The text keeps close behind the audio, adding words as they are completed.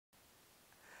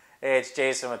Hey, it's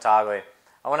Jason with Toggly.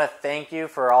 I want to thank you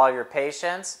for all your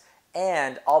patience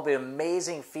and all the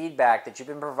amazing feedback that you've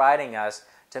been providing us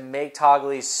to make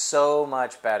Toggly so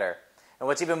much better. And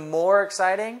what's even more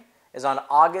exciting is on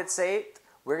August 8th,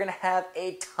 we're going to have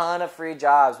a ton of free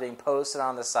jobs being posted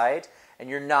on the site, and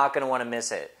you're not going to want to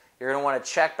miss it. You're going to want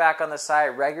to check back on the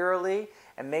site regularly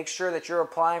and make sure that you're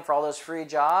applying for all those free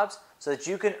jobs so that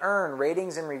you can earn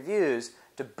ratings and reviews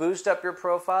to boost up your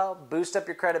profile, boost up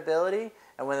your credibility,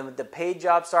 and when the paid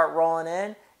jobs start rolling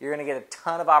in, you're going to get a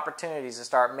ton of opportunities to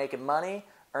start making money,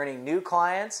 earning new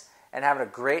clients, and having a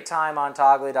great time on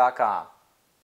Toggly.com.